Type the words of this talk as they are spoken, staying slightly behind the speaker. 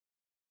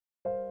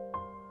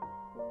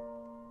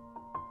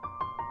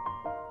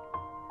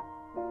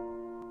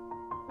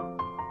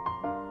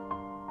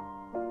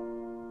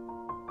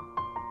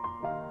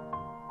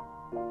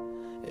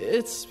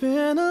It's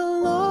been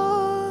a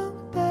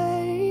long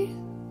day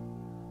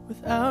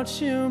without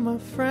you, my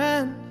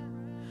friend,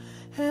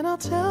 and I'll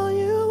tell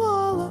you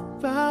all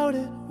about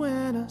it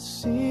when I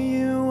see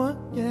you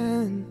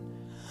again.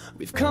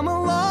 We've come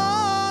a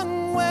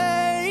long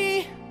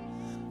way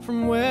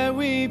from where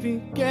we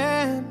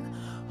began.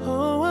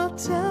 Oh, I'll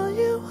tell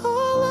you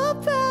all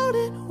about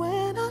it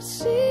when I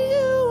see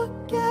you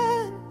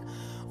again.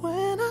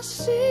 When I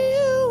see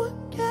you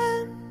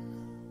again.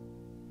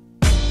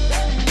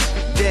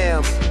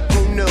 Damn,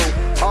 who knew?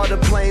 All the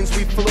planes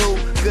we flew,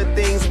 good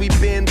things we've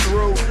been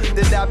through.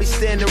 That I'll be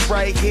standing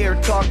right here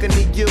talking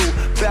to you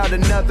about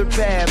another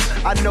path.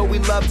 I know we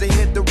love to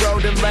hit the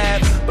road and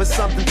laugh, but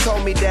something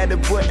told me that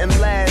it wouldn't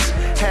last.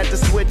 Had to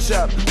switch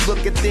up,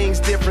 look at things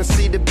different,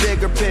 see the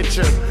bigger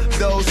picture.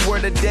 Those were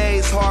the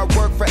days, hard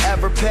work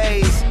forever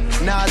pays.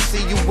 Now I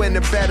see you in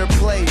a better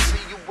place.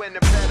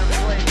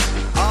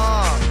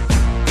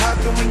 How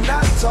can we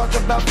not talk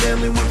about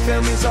family when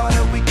family's all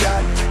that we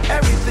got?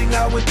 Everything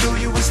I went through,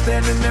 you were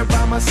standing there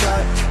by my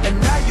side, and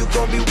now you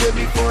gon' be with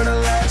me for the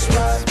last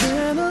ride. It's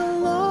been a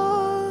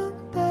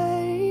long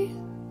day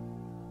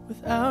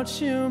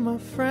without you, my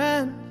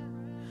friend,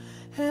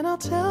 and I'll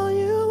tell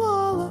you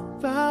all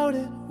about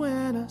it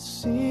when I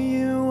see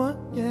you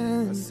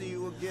again.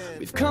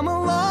 We've come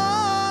a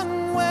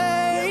long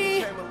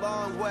way,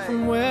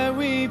 from where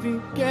we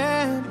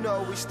began. You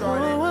know, we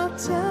started. Oh, I'll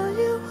tell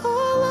you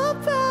all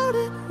about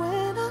it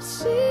when I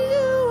see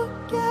you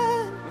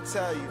again. Let me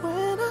tell you.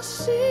 When I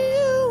see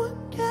you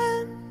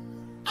again.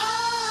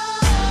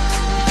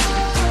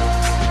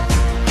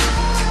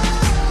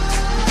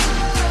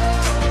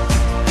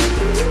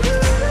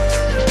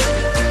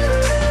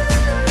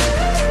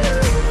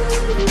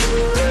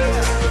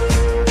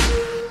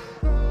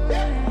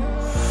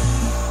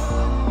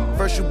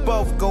 First you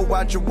both go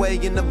out your way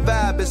and the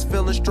vibe is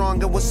feeling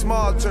strong. And what's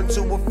small turn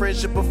to a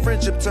friendship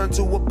turn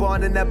to a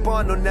bond, and that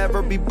bond will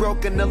never be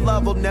broken. The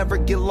love will never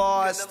get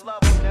lost.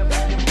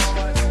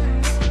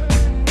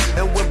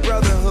 And when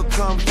brotherhood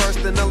come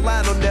first, then the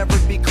line will never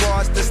be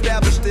crossed.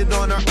 Established it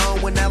on our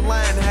own when that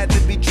line had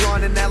to be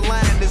drawn, and that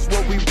line is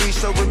what we reach.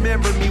 So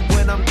remember me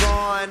when I'm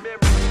gone.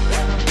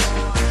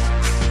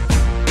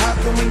 How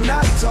can we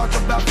not talk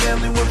about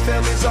family when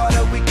family's all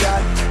that we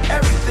got?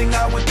 Everything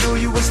I went through,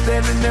 you were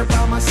standing there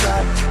by my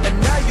side, and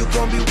now you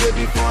gon' be with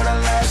me for the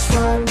last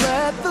ride.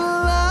 Let the